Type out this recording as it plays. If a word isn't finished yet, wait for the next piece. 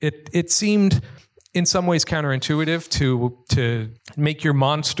it seemed in some ways counterintuitive to make your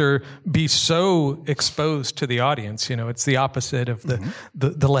monster be so exposed to the audience. It's the opposite of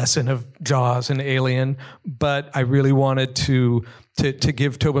the lesson of Jaws and Alien. But I really wanted to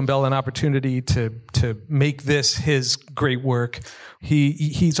give Tobin Bell an opportunity to make this his great work.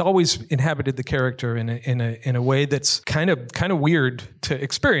 He's always inhabited the character in a way that's kind of weird to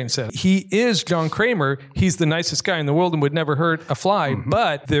experience it. He is John Kramer. He's the nicest guy in the world and would never hurt a fly.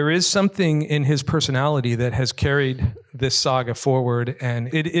 But there is something in his personality that has carried this saga forward,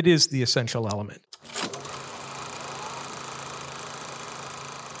 and it is the essential element.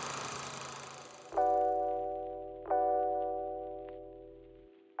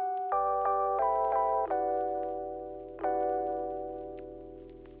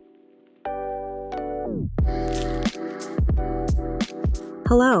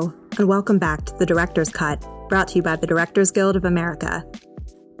 Hello, and welcome back to The Director's Cut, brought to you by the Directors Guild of America.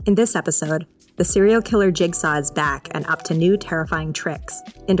 In this episode, the serial killer Jigsaw is back and up to new terrifying tricks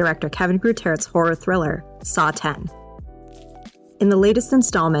in director Kevin Greutert's horror thriller, Saw X. In the latest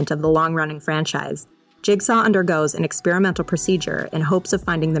installment of the long-running franchise, Jigsaw undergoes an experimental procedure in hopes of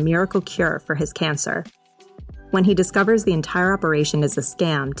finding the miracle cure for his cancer. When he discovers the entire operation is a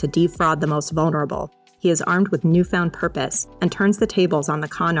scam to defraud the most vulnerable, he is armed with newfound purpose and turns the tables on the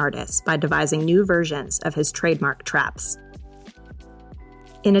con artists by devising new versions of his trademark traps.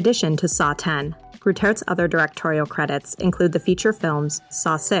 In addition to Saw X, Greutert's other directorial credits include the feature films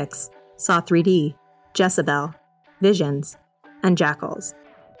Saw 6, Saw 3D, Jezebel, Visions, and Jackals.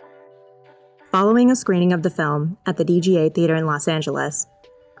 Following a screening of the film at the DGA Theater in Los Angeles,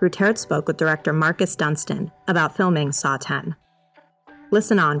 Greutert spoke with director Marcus Dunstan about filming Saw X.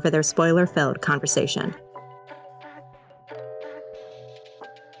 Listen on for their spoiler-filled conversation.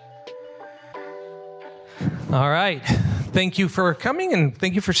 All right. Thank you for coming and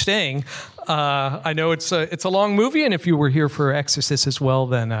thank you for staying. I know it's a long movie, and if you were here for Exorcist as well,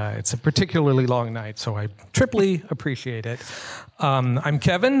 then it's a particularly long night, so I triply appreciate it. I'm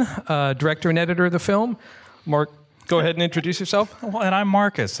Kevin, director and editor of the film. Mark, go ahead and introduce yourself. Well, and I'm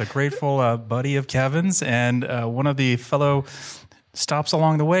Marcus, a grateful buddy of Kevin's and one of the fellow stops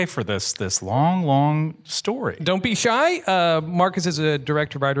along the way for this long story. Don't be shy. Marcus is a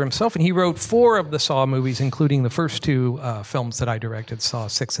director-writer himself, and he wrote 4 of the Saw movies, including the first 2 films that I directed, Saw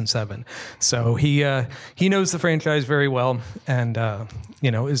 6 and 7. So he knows the franchise very well, and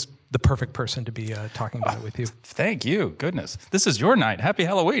is the perfect person to be talking about it with you. Thank you. Goodness. This is your night. Happy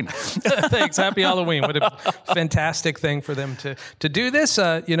Halloween. Thanks. Happy Halloween. What a fantastic thing for them to do this.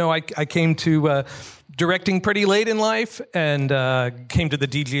 I came to directing pretty late in life and came to the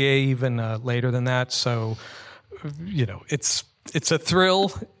DGA even later than that. So, it's a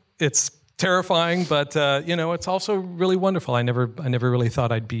thrill. It's terrifying, but it's also really wonderful. I never really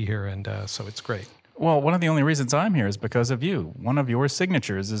thought I'd be here, and so it's great. Well, one of the only reasons I'm here is because of you. One of your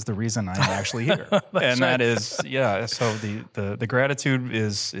signatures is the reason I'm actually here. And that is, so the gratitude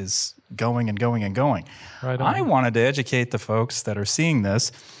is going and going and going. Right on. I wanted to educate the folks that are seeing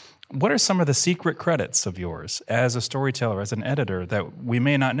this. What are some of the secret credits of yours as a storyteller, as an editor that we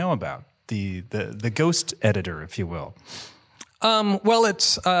may not know about? The ghost editor, if you will. Well,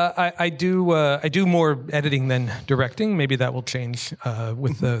 it's I do more editing than directing. Maybe that will change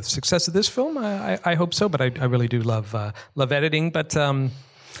with the success of this film. I hope so, but I really do love editing. But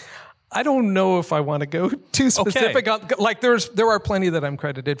I don't know if I want to go too specific. Okay. Like there are plenty that I'm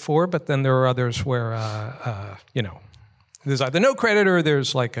credited for, but then there are others where there's either no credit or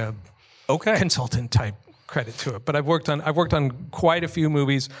there's like a consultant type credit to it. But I've worked on quite a few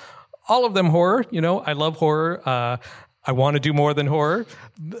movies, all of them horror. I love horror. I want to do more than horror,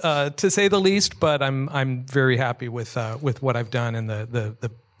 to say the least. But I'm very happy with what I've done and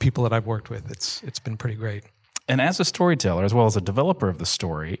the people that I've worked with. It's been pretty great. And as a storyteller, as well as a developer of the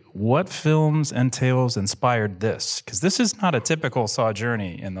story, what films and tales inspired this? Because this is not a typical Saw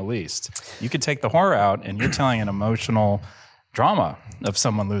journey in the least. You could take the horror out, and you're telling an emotional drama of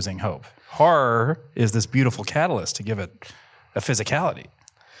someone losing hope. Horror is this beautiful catalyst to give it a physicality.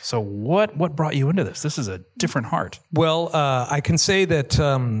 So what brought you into this? This is a different heart. Well, I can say that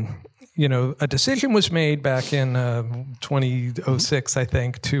a decision was made back in 2006, I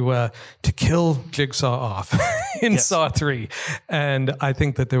think, to kill Jigsaw off in Saw 3. And I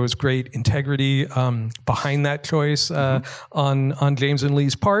think that there was great integrity behind that choice on James and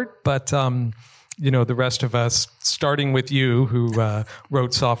Lee's part. But the rest of us, starting with you, who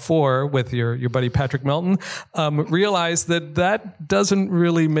wrote Saw 4 with your buddy Patrick Melton, realized that doesn't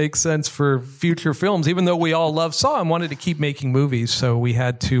really make sense for future films, even though we all love Saw and wanted to keep making movies. So we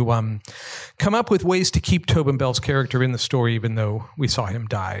had to come up with ways to keep Tobin Bell's character in the story, even though we saw him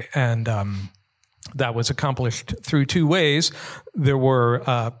die. And that was accomplished through two ways. There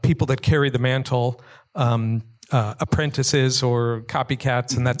were people that carried the mantle, apprentices or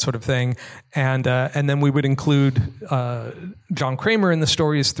copycats and that sort of thing, and then we would include John Kramer in the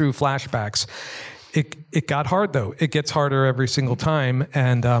stories through flashbacks. It got hard though. It gets harder every single time,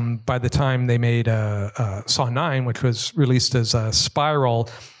 and by the time they made Saw 9, which was released as a Spiral,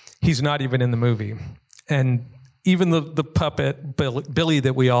 he's not even in the movie, and even the puppet Billy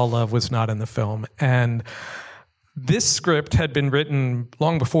that we all love was not in the film. And this script had been written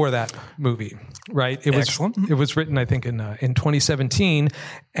long before that movie, right? It was Excellent. It was written, I think, in 2017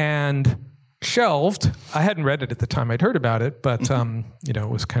 and shelved. I hadn't read it at the time. I'd heard about it, but it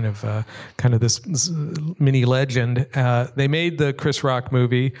was kind of this mini legend. They made the Chris Rock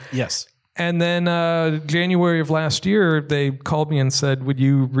movie. Yes. And then January of last year, they called me and said, "Would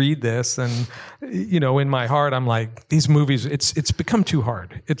you read this?" And in my heart, I'm like, "These movies, it's become too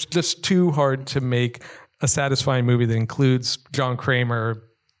hard. It's just too hard to make a satisfying movie that includes John Kramer,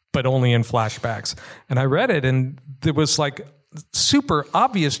 but only in flashbacks." And I read it, and there was like super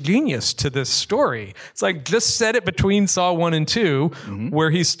obvious genius to this story. It's like, just set it between Saw 1 and 2,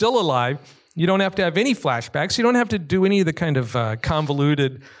 where he's still alive. You don't have to have any flashbacks. You don't have to do any of the kind of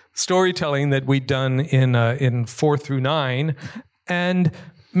convoluted storytelling that we'd done in 4 through 9, and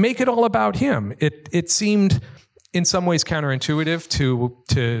make it all about him. It seemed in some ways counterintuitive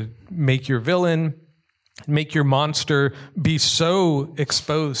to make your villain, make your monster be so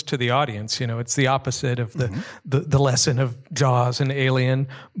exposed to the audience. It's the opposite of the lesson of Jaws and Alien.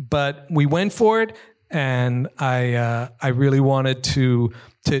 But we went for it, and I really wanted to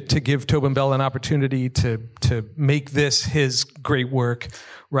give Tobin Bell an opportunity to make this his great work,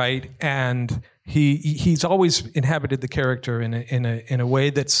 right? And he's always inhabited the character in a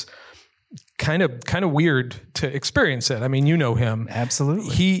way that's kind of weird to experience it. I mean, you know him.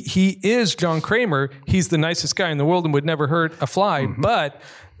 Absolutely. He is John Kramer. He's the nicest guy in the world and would never hurt a fly, but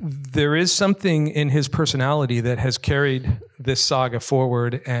there is something in his personality that has carried this saga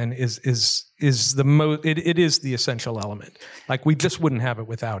forward and is the essential element. Like, we just wouldn't have it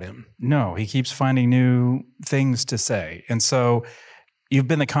without him. No, he keeps finding new things to say. And so you've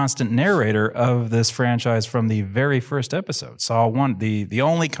been the constant narrator of this franchise from the very first episode. Saw 1, the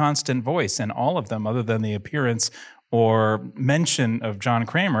only constant voice in all of them, other than the appearance or mention of John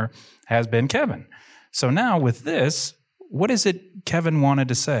Kramer, has been Kevin. So now with this, what is it Kevin wanted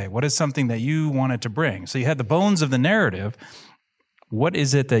to say? What is something that you wanted to bring? So you had the bones of the narrative. What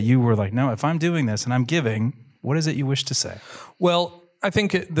is it that you were like, no, if I'm doing this and I'm giving, what is it you wish to say? Well, I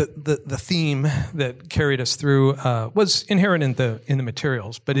think the theme that carried us through was inherent in the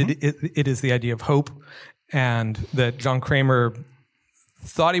materials, but it is the idea of hope, and that John Kramer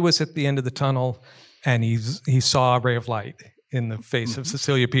thought he was at the end of the tunnel, and he saw a ray of light in the face of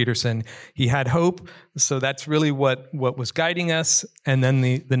Cecilia Peterson. He had hope, so that's really what was guiding us. And then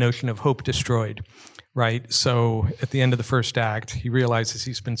the notion of hope destroyed, right? So at the end of the first act, he realizes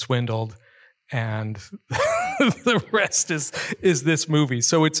he's been swindled, and the rest is this movie.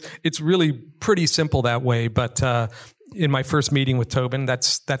 So it's really pretty simple that way. But in my first meeting with Tobin,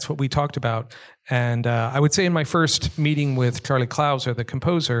 that's what we talked about. And I would say in my first meeting with Charlie Clouser, the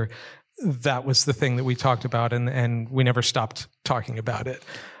composer, that was the thing that we talked about, and we never stopped talking about it.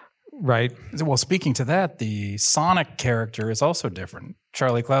 Right. Well, speaking to that, the Sonic character is also different.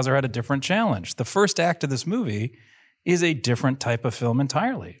 Charlie Clouser had a different challenge. The first act of this movie is a different type of film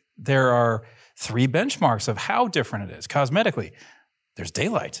entirely. There are 3 benchmarks of how different it is cosmetically. There's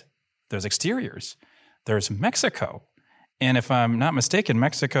daylight, there's exteriors, there's Mexico. And if I'm not mistaken,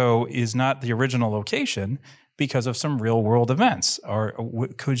 Mexico is not the original location because of some real world events. Or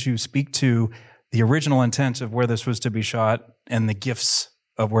could you speak to the original intent of where this was to be shot and the gifts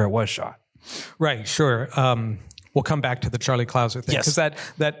of where it was shot? Right, sure. We'll come back to the Charlie Clouser thing, because yes.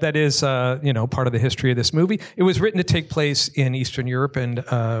 that is part of the history of this movie. It was written to take place in Eastern Europe, and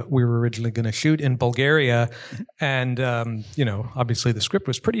we were originally going to shoot in Bulgaria, and obviously the script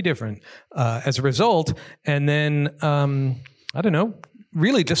was pretty different as a result. And then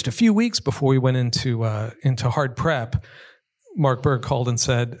really just a few weeks before we went into hard prep, Mark Berg called and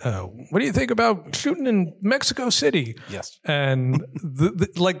said, "What do you think about shooting in Mexico City?" Yes, and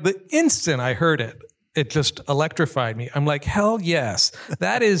the instant I heard it, it just electrified me. I'm like, hell yes.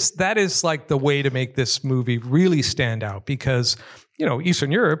 That is like the way to make this movie really stand out, because,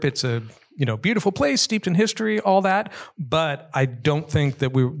 Eastern Europe, it's a beautiful place steeped in history, all that. But I don't think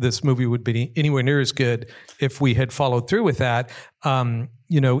that this movie would be anywhere near as good if we had followed through with that.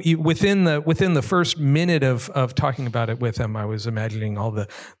 Within the first minute of talking about it with him, I was imagining all the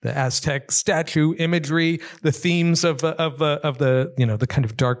Aztec statue imagery, the themes of the kind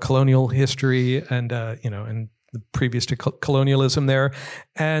of dark colonial history, and and the previous to colonialism there,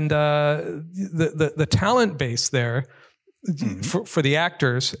 and the talent base there. For the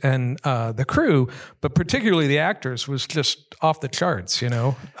actors and the crew, but particularly the actors, was just off the charts.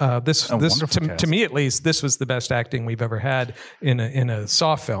 This to me at least, this was the best acting we've ever had in a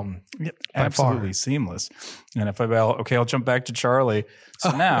Saw film. Yep, absolutely seamless. And I'll jump back to Charlie.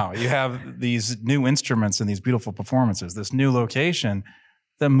 So now you have these new instruments and these beautiful performances, this new location.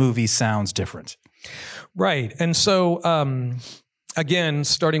 The movie sounds different, right? And so. Again,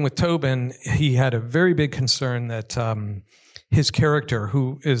 starting with Tobin, he had a very big concern that his character,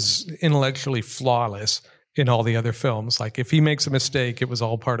 who is intellectually flawless in all the other films, like if he makes a mistake, it was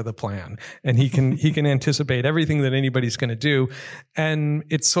all part of the plan, and he can anticipate everything that anybody's going to do, and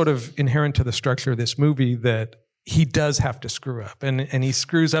it's sort of inherent to the structure of this movie that he does have to screw up, and he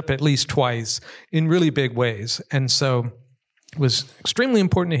screws up at least twice in really big ways, and so. It was extremely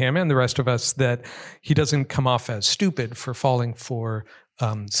important to him and the rest of us that he doesn't come off as stupid for falling for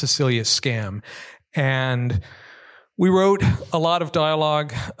Cecilia's scam. And we wrote a lot of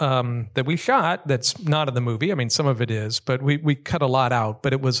dialogue that we shot that's not in the movie. I mean, some of it is, but we cut a lot out.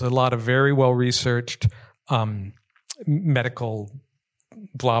 But it was a lot of very well-researched medical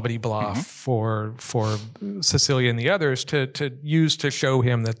blah-blah-blah for Cecilia and the others to use to show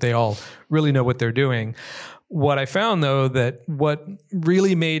him that they all really know what they're doing. What I found, though, that what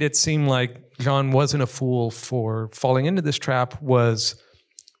really made it seem like John wasn't a fool for falling into this trap was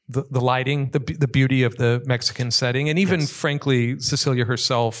the lighting, the beauty of the Mexican setting, and even, frankly, Cecilia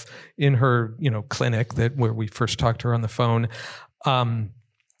herself in her clinic where we first talked to her on the phone.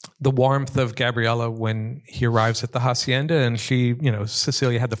 The warmth of Gabriela when he arrives at the hacienda, and she,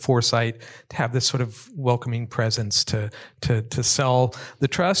 Cecilia had the foresight to have this sort of welcoming presence to sell the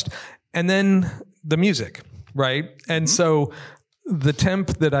trust, and then the music. Right. And so the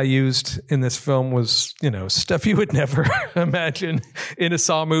temp that I used in this film was, stuff you would never imagine in a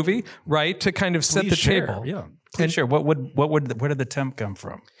Saw movie. Right. To kind of set the table. Yeah. Please share. Where did the temp come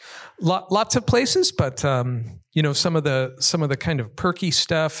from? Lots of places, but, some of the kind of perky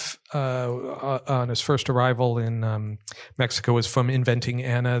stuff on his first arrival in Mexico was from Inventing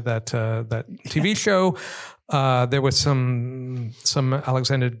Anna, that TV show. There was some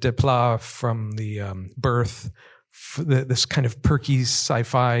Alexander Desplat from the Birth, this kind of perky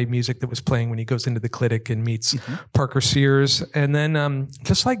sci-fi music that was playing when he goes into the clinic and meets Parker Sears, and then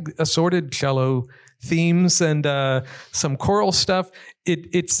just like assorted cello themes and some choral stuff.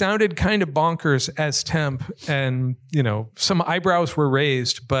 It sounded kind of bonkers as temp, and some eyebrows were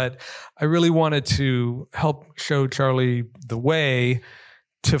raised, but I really wanted to help show Charlie the way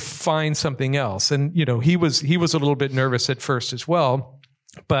to find something else. And, he was a little bit nervous at first as well,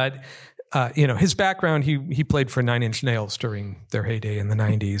 but, his background, he played for Nine Inch Nails during their heyday in the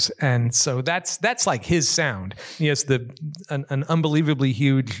 90s. And so that's like his sound. He has an unbelievably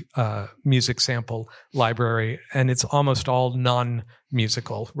huge, music sample library, and it's almost all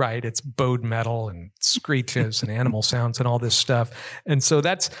non-musical, right? It's bowed metal and screeches and animal sounds and all this stuff. And so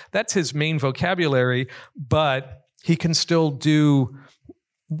that's his main vocabulary, but he can still do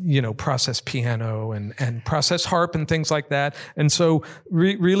process piano and process harp and things like that. And so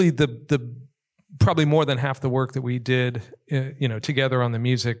really the probably more than half the work that we did, together on the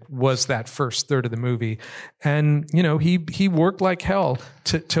music was that first third of the movie. And, he worked like hell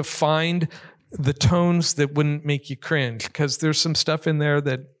to find the tones that wouldn't make you cringe, because there's some stuff in there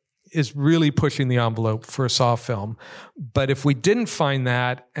that is really pushing the envelope for a Saw film. But if we didn't find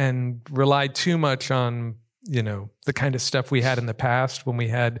that and relied too much on the kind of stuff we had in the past when we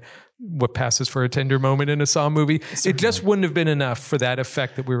had what passes for a tender moment in a Saw movie, certainly. It just wouldn't have been enough for that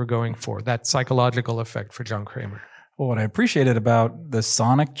effect that we were going for, that psychological effect for John Kramer. Well, what I appreciated about the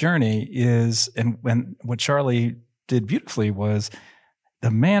sonic journey is, and what Charlie did beautifully was,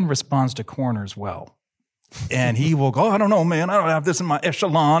 the man responds to corners well. And he will go, I don't know, man, I don't have this in my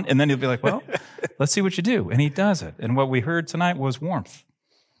echelon. And then he'll be like, well, let's see what you do. And he does it. And what we heard tonight was warmth.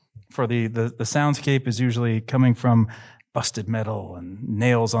 For the soundscape is usually coming from busted metal and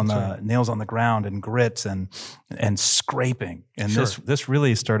nails on the ground and grit and scraping. And this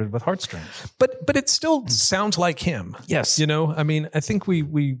really started with heartstrings. But it still sounds like him. Yes. I think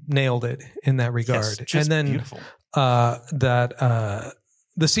we nailed it in that regard. Yes, just and then beautiful.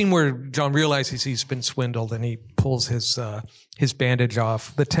 The the scene where John realizes he's been swindled and he pulls his bandage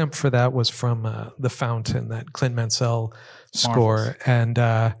off. The temp for that was from The Fountain, that Clint Mansell score. And,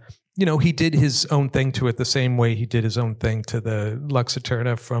 he did his own thing to it the same way he did his own thing to the Lux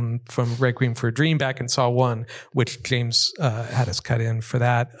Eterna from Requiem for a Dream back in Saw 1, which James had us cut in for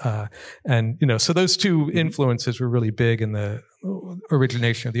that. So those two influences were really big in the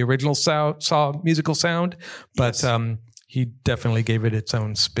origination of the original Saw musical sound. But he definitely gave it its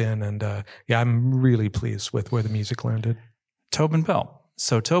own spin. And I'm really pleased with where the music landed. Tobin Bell.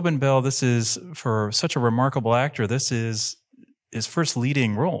 So Tobin Bell, this is, for such a remarkable actor, this is his first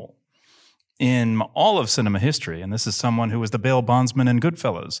leading role in all of cinema history. And this is someone who was the bail bondsman in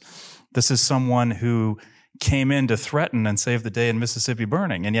Goodfellas. This is someone who came in to threaten and save the day in Mississippi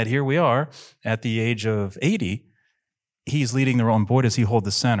Burning. And yet here we are at the age of 80. He's leading the role, and boy, does he hold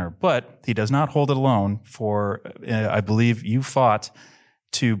the center. But he does not hold it alone. For I believe you fought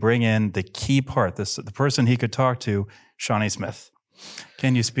to bring in the key part, the person he could talk to, Shawnee Smith.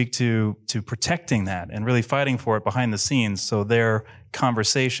 Can you speak to protecting that and really fighting for it behind the scenes so their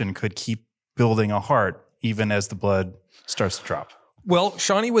conversation could keep building a heart even as the blood starts to drop? Well,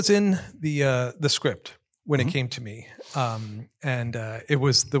 Shawnee was in the script when it came to me. And it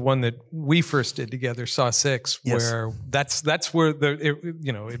was the one that we first did together, Saw 6, where that's where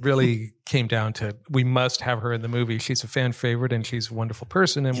it really came down to, we must have her in the movie. She's a fan favorite and she's a wonderful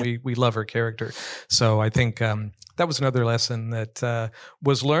person, and we love her character. So I think that was another lesson that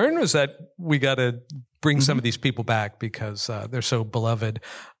was learned, was that we got to bring some of these people back because they're so beloved.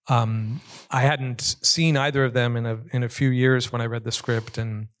 I hadn't seen either of them in a few years when I read the script,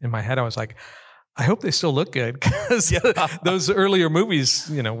 and in my head I was like, I hope they still look good, because those earlier movies,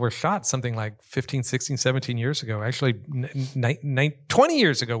 were shot something like 15, 16, 17 years ago. Actually, 20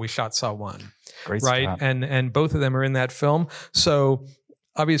 years ago we shot Saw 1. Great right? spot. And both of them are in that film. So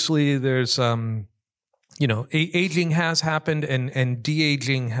obviously there's aging has happened and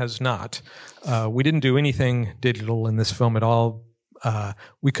de-aging has not. We didn't do anything digital in this film at all.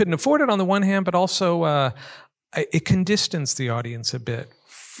 We couldn't afford it on the one hand, but also it can distance the audience a bit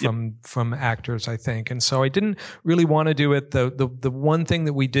from actors, I think. And so I didn't really want to do it. The one thing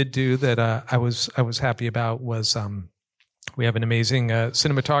that we did do that I was happy about was we have an amazing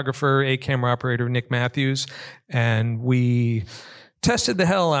cinematographer, a camera operator, Nick Matthews, and we tested the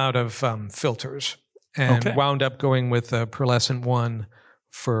hell out of filters and wound up going with Pearlescent 1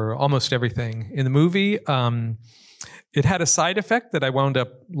 for almost everything in the movie. It had a side effect that I wound up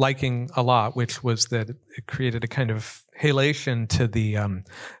liking a lot, which was that it created a kind of halation to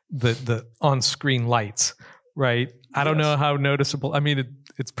the on-screen lights, right? I don't know how noticeable. I mean,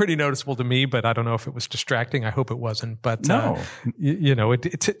 it's pretty noticeable to me, but I don't know if it was distracting. I hope it wasn't. But no,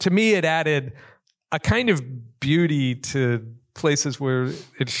 to me, it added a kind of beauty to places where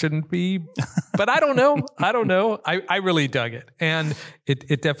it shouldn't be. But I don't know. I really dug it, and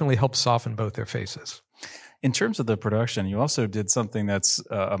it definitely helped soften both their faces. In terms of the production, you also did something that's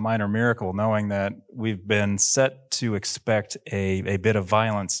a minor miracle, knowing that we've been set to expect a bit of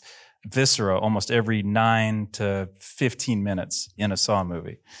violence, viscera, almost every 9 to 15 minutes in a Saw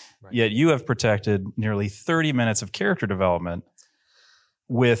movie. Right. Yet you have protected nearly 30 minutes of character development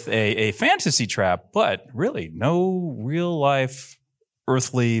with a fantasy trap, but really no real-life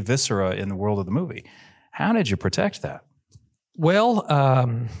earthly viscera in the world of the movie. How did you protect that?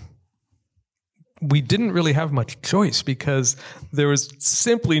 Well, we didn't really have much choice because there was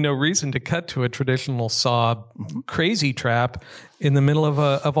simply no reason to cut to a traditional Saw crazy trap in the middle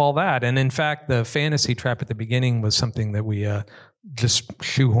of all that. And in fact, the fantasy trap at the beginning was something that we just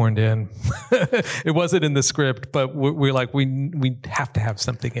shoehorned in. It wasn't in the script, but we're like, we have to have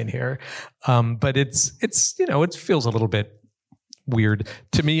something in here. But it feels a little bit weird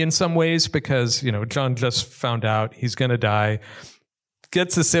to me in some ways because, John just found out he's going to die,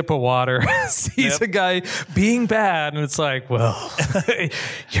 gets a sip of water, sees a guy being bad, and it's like, well,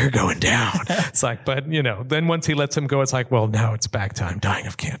 you're going down. It's like, but then once he lets him go, it's like, well, now it's back to I'm dying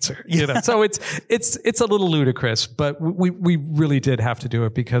of cancer. So it's a little ludicrous, but we really did have to do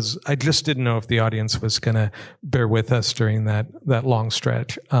it because I just didn't know if the audience was going to bear with us during that long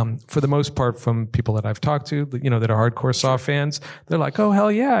stretch. For the most part, from people that I've talked to, that are hardcore Saw fans, they're like, oh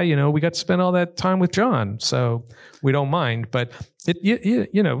hell yeah, we got to spend all that time with John, so we don't mind. But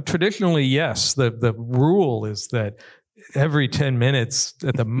traditionally, yes, the rule is that every 10 minutes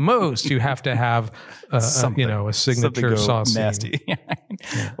at the most, you have to have a signature Saw scene. Nasty.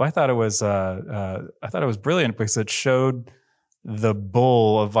 Well, I thought it was brilliant because it showed the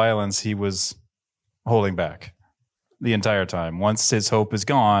bull of violence he was holding back. the entire time. Once his hope is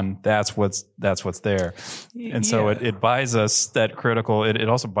gone, that's what's there. And so it buys us that critical, it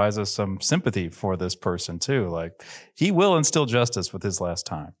also buys us some sympathy for this person too. Like, he will instill justice with his last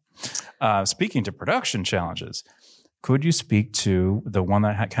time. Speaking to production challenges, could you speak to the one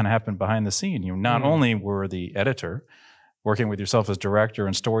that kind of happened behind the scene? You not only were the editor working with yourself as director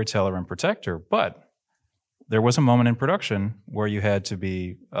and storyteller and protector, but there was a moment in production where you had to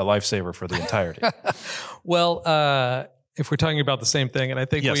be a lifesaver for the entirety. Well, if we're talking about the same thing, and I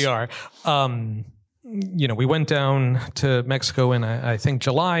think we are, we went down to Mexico in I think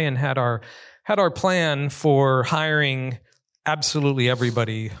July and had our plan for hiring absolutely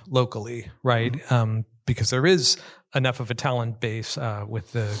everybody locally, right? Because there is enough of a talent base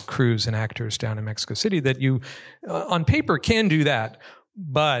with the crews and actors down in Mexico City that you, on paper, can do that,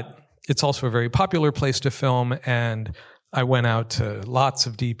 but it's also a very popular place to film, and I went out to lots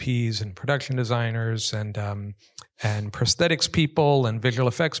of DPs and production designers and prosthetics people and visual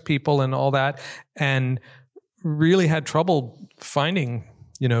effects people and all that, and really had trouble finding,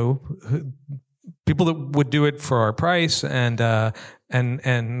 people that would do it for our price and had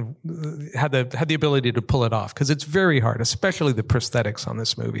the ability to pull it off, because it's very hard, especially the prosthetics on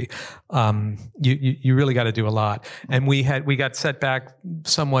this movie. You really got to do a lot, and we got set back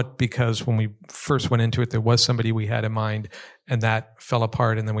somewhat because when we first went into it, there was somebody we had in mind, and that fell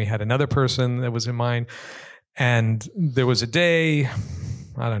apart, and then we had another person that was in mind, and there was a day,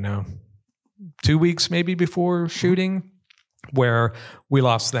 I don't know, 2 weeks maybe before shooting, where we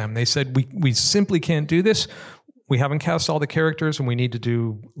lost them. They said, we simply can't do this. We haven't cast all the characters, and we need to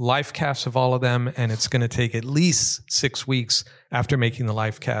do life casts of all of them, and it's going to take at least 6 weeks after making the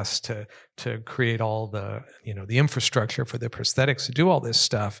life cast to create all the the infrastructure for the prosthetics to do all this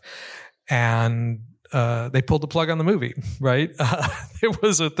stuff. And they pulled the plug on the movie, right? It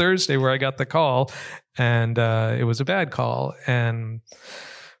was a Thursday where I got the call, and it was a bad call. And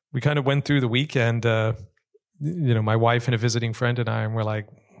we kind of went through the weekend, my wife and a visiting friend and I, and we're like,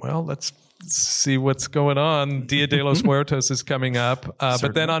 well, let's see what's going on. Dia de los Muertos is coming up.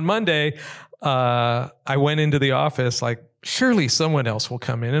 But then on Monday, I went into the office like, surely someone else will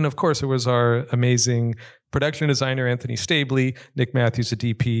come in. And of course, it was our amazing production designer, Anthony Stabley, Nick Matthews, a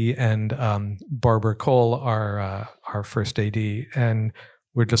DP, and Barbara Cole, our first AD. And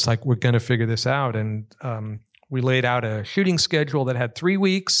we're just like, we're going to figure this out. And we laid out a shooting schedule that had 3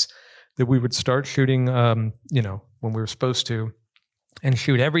 weeks that we would start shooting, when we were supposed to, and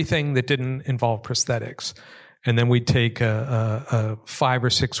shoot everything that didn't involve prosthetics. And then we'd take a 5 or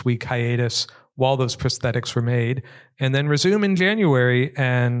 6 week hiatus while those prosthetics were made, and then resume in January.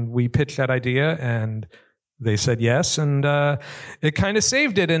 And we pitched that idea, and they said yes, and it kind of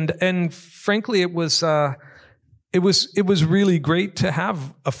saved it. And frankly, it was really great to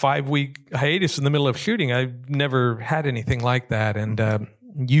have a 5 week hiatus in the middle of shooting. I've never had anything like that, and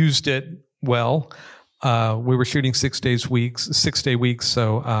used it well. We were shooting 6 day weeks.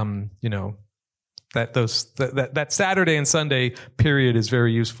 So, that Saturday and Sunday period is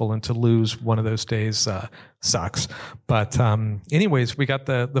very useful, and to lose one of those days sucks. But anyways, we got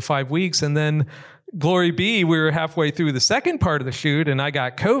the 5 weeks, and then glory be, we were halfway through the second part of the shoot, and I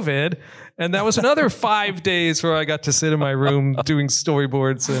got COVID, and that was another 5 days where I got to sit in my room doing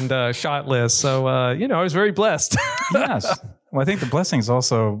storyboards and shot lists. So, I was very blessed. Yes. Well, I think the blessing is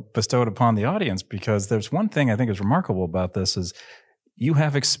also bestowed upon the audience, because there's one thing I think is remarkable about this is you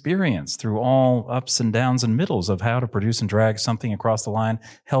have experience through all ups and downs and middles of how to produce and drag something across the line,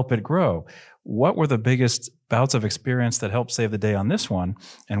 help it grow. What were the biggest bouts of experience that helped save the day on this one?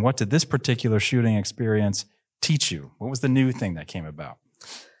 And what did this particular shooting experience teach you? What was the new thing that came about?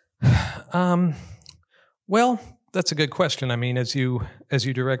 Well, that's a good question. I mean, as you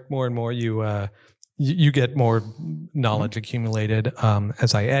direct more and more, you get more knowledge accumulated.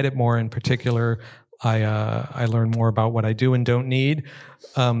 As I edit more in particular, I learn more about what I do and don't need.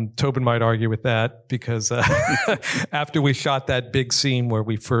 Tobin might argue with that, because after we shot that big scene where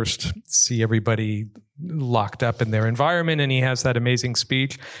we first see everybody locked up in their environment and he has that amazing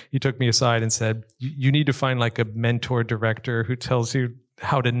speech, he took me aside and said, you need to find like a mentor director who tells you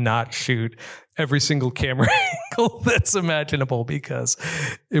how to not shoot every single camera angle that's imaginable, because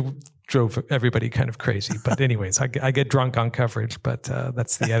it drove everybody kind of crazy. But anyways, I get drunk on coverage, but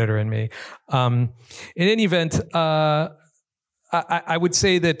that's the editor in me. In any event, I would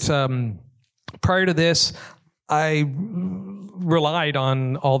say that prior to this, I relied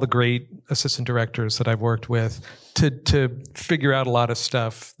on all the great assistant directors that I've worked with to figure out a lot of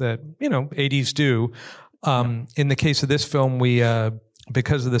stuff that, ADs do. In the case of this film, we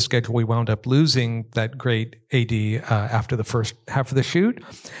because of the schedule, we wound up losing that great AD after the first half of the shoot,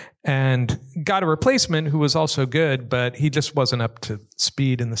 and got a replacement who was also good, but he just wasn't up to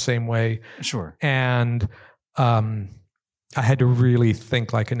speed in the same way. Sure. And I had to really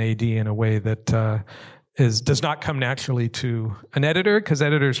think like an AD in a way that does not come naturally to an editor, because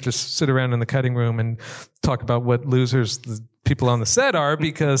editors just sit around in the cutting room and talk about what losers the people on the set are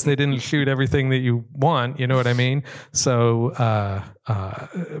because they didn't shoot everything that you want. You know what I mean? So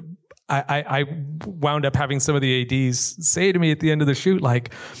I wound up having some of the ADs say to me at the end of the shoot,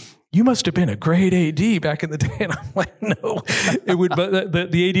 like, "You must have been a great AD back in the day." And I'm like, no, it would. But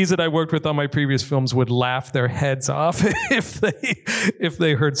the ADs that I worked with on my previous films would laugh their heads off if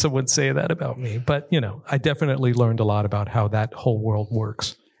they heard someone say that about me. But I definitely learned a lot about how that whole world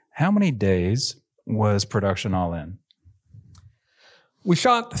works. How many days was production all in? We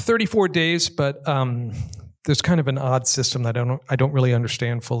shot 34 days, but there's kind of an odd system that I don't really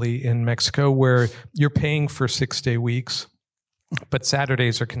understand fully in Mexico, where you're paying for 6-day weeks. But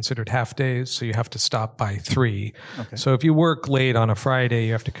Saturdays are considered half days, so you have to stop by 3. Okay. So if you work late on a Friday,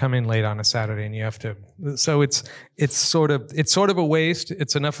 you have to come in late on a Saturday, and you have to. So it's sort of a waste.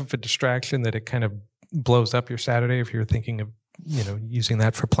 It's enough of a distraction that it kind of blows up your Saturday if you're thinking of using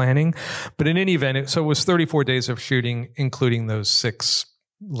that for planning. But in any event, it was 34 days of shooting, including those 6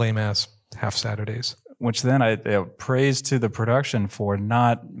 lame-ass half Saturdays. Which then I praise to the production for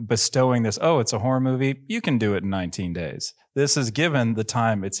not bestowing this, oh, it's a horror movie, you can do it in 19 days. This is given the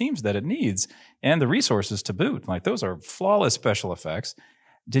time it seems that it needs and the resources to boot. Like, those are flawless special effects.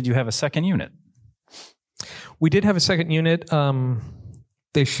 Did you have a second unit? We did have a second unit.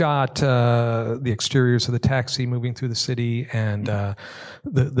 They shot the exteriors of the taxi moving through the city and the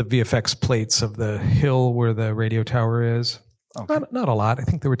VFX plates of the hill where the radio tower is. Okay. Not a lot. I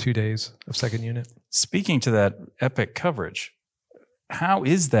think there were 2 days of second unit. Speaking to that epic coverage, how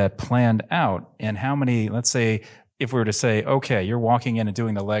is that planned out? And how many, let's say, if we were to say, okay, you're walking in and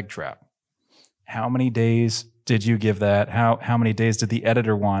doing the leg trap, how many days did you give that? How many days did the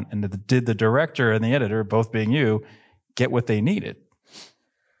editor want? And did the director and the editor, both being you, get what they needed?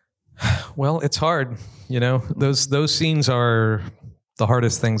 Well, it's hard. Those scenes are the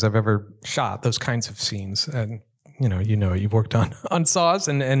hardest things I've ever shot, those kinds of scenes. And you've worked on Saws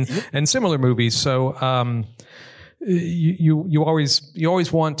and similar movies, so you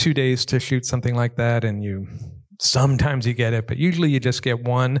always want 2 days to shoot something like that, and sometimes you get it, but usually you just get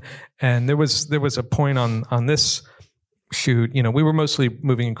 1. And there was a point on this shoot. We were mostly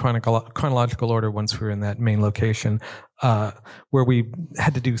moving in chronological order once we were in that main location, where we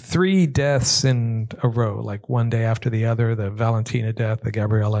had to do 3 deaths in a row, like one day after the other: the Valentina death, the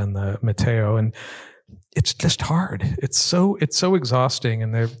Gabriella, and the Mateo. And it's just hard. It's so exhausting,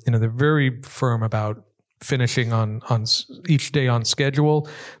 and they're very firm about finishing on each day on schedule.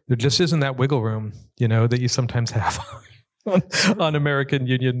 There just isn't that wiggle room, that you sometimes have on American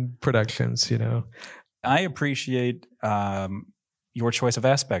Union productions. I appreciate your choice of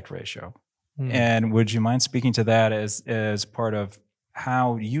aspect ratio, and would you mind speaking to that as part of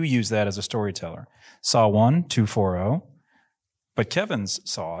how you use that as a storyteller? Saw 1, 240, but Kevin's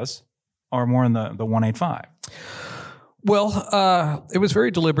Saws are more in the 185. Well, it was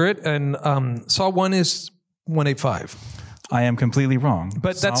very deliberate, and Saw 1 is 185. I am completely wrong.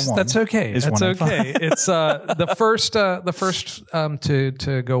 But that's okay. That's okay. It's the first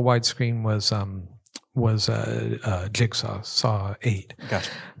to go widescreen was Jigsaw, Saw 8.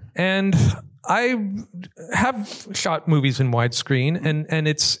 Gotcha. And I have shot movies in widescreen, and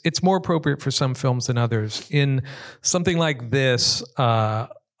it's more appropriate for some films than others. In something like this,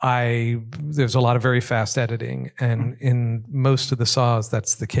 there's a lot of very fast editing, and in most of the Saws,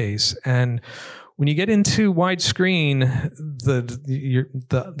 that's the case. And when you get into widescreen,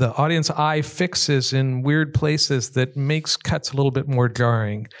 the audience eye fixes in weird places that makes cuts a little bit more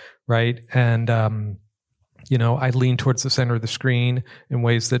jarring, right? And I lean towards the center of the screen in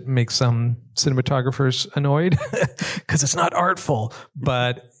ways that make some cinematographers annoyed because it's not artful,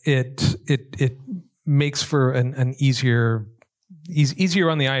 but it makes for an easier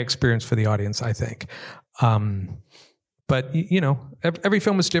on the eye experience for the audience, I think. But every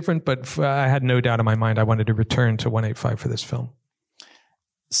film is different, but I had no doubt in my mind I wanted to return to 185 for this film.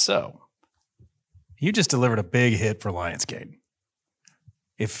 So, you just delivered a big hit for Lionsgate.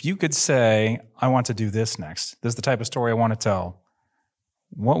 If you could say, I want to do this next, this is the type of story I want to tell,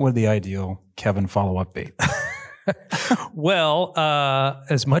 what would the ideal Kevin follow-up be? Well,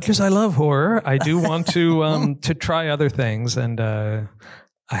 as much as I love horror, I do want to try other things, and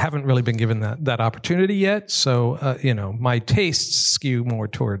I haven't really been given that opportunity yet. So, my tastes skew more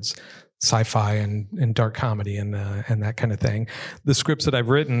towards sci-fi and dark comedy and that kind of thing. The scripts that I've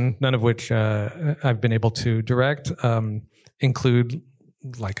written, none of which I've been able to direct, include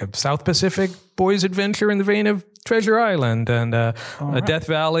like a South Pacific boys' adventure in the vein of Treasure Island and a Death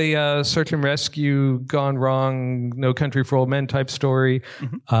Valley search and rescue gone wrong, No Country for Old Men type story.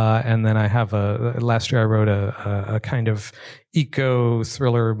 And then I have last year I wrote a kind of eco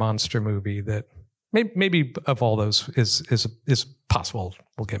thriller monster movie that maybe of all those is possible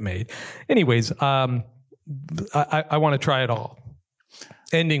will get made. Anyways, I want to try it all.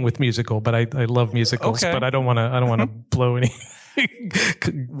 Ending with musical, but I love musicals, but I don't want to blow any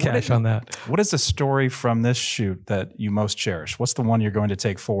cash on that. What is the story from this shoot that you most cherish? What's the one you're going to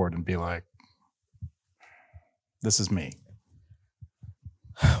take forward and be like, this is me?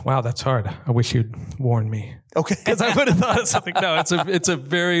 Wow, that's hard. I wish you'd warned me. Okay. Because I would have thought of something. No, it's a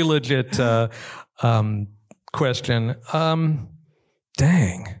very legit question.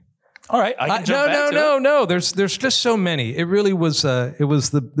 Dang. All right. I can jump back to it. No. There's just so many. It really was. It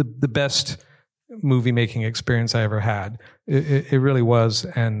was the best movie making experience I ever had. It really was,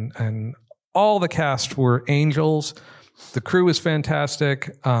 and all the cast were angels. The crew was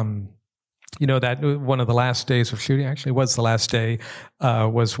fantastic. That one of the last days of shooting actually was the last day.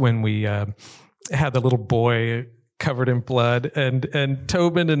 Was when we had the little boy covered in blood, and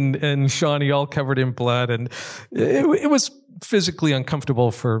Tobin and Shawnee all covered in blood, and it was physically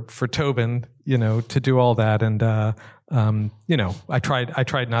uncomfortable for Tobin, to do all that, and I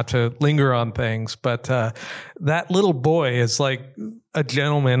tried not to linger on things, but that little boy is like a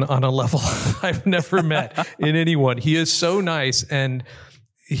gentleman on a level I've never met in anyone. He is so nice, and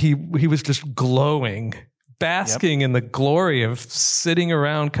he was just glowing, basking in the glory of sitting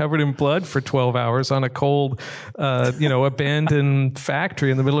around covered in blood for 12 hours on a cold, abandoned factory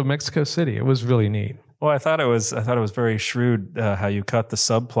in the middle of Mexico City. It was really neat. Well, I thought it was very shrewd how you cut the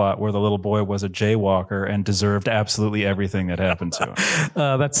subplot where the little boy was a jaywalker and deserved absolutely everything that happened to him.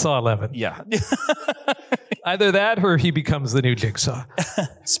 That's Saw 11. Yeah. Either that or he becomes the new Jigsaw.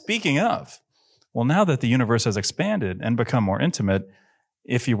 Speaking of, well, now that the universe has expanded and become more intimate,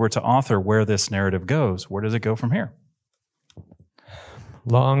 if you were to author where this narrative goes, where does it go from here?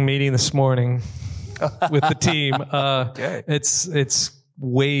 Long meeting this morning with the team. Okay. It's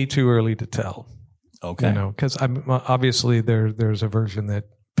way too early to tell. Okay. Because obviously there's a version that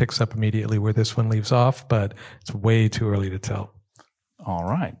picks up immediately where this one leaves off, but it's way too early to tell. All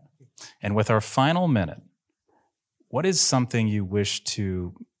right. And with our final minute, what is something you wish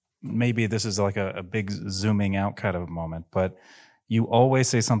to, maybe this is like a big zooming out kind of moment, but you always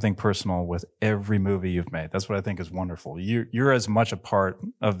say something personal with every movie you've made. That's what I think is wonderful. You're as much a part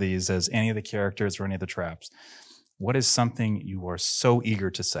of these as any of the characters or any of the traps. What is something you are so eager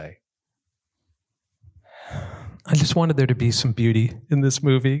to say? I just wanted there to be some beauty in this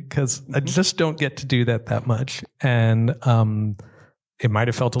movie because I just don't get to do that much. And it might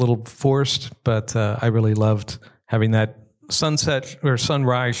have felt a little forced, but I really loved having that sunset or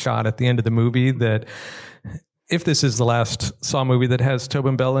sunrise shot at the end of the movie that if this is the last Saw movie that has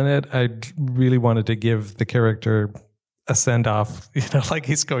Tobin Bell in it, I really wanted to give the character a send-off, like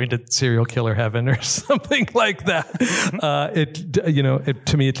he's going to serial killer heaven or something like that.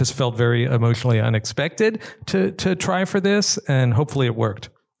 To me, it just felt very emotionally unexpected to try for this, and hopefully it worked.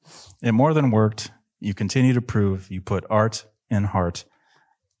 It more than worked. You continue to prove you put art in heart.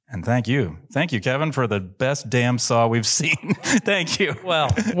 And thank you, Kevin, for the best damn Saw we've seen. Thank you. Well,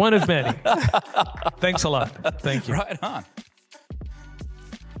 one of many. Thanks a lot. Thank you. Right on.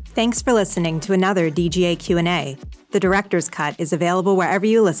 Thanks for listening to another DGA Q&A. The Director's Cut is available wherever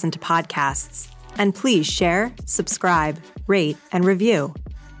you listen to podcasts. And please share, subscribe, rate, and review.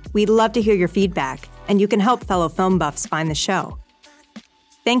 We'd love to hear your feedback, and you can help fellow film buffs find the show.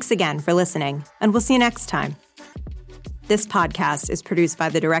 Thanks again for listening, and we'll see you next time. This podcast is produced by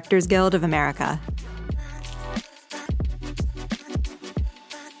the Directors Guild of America.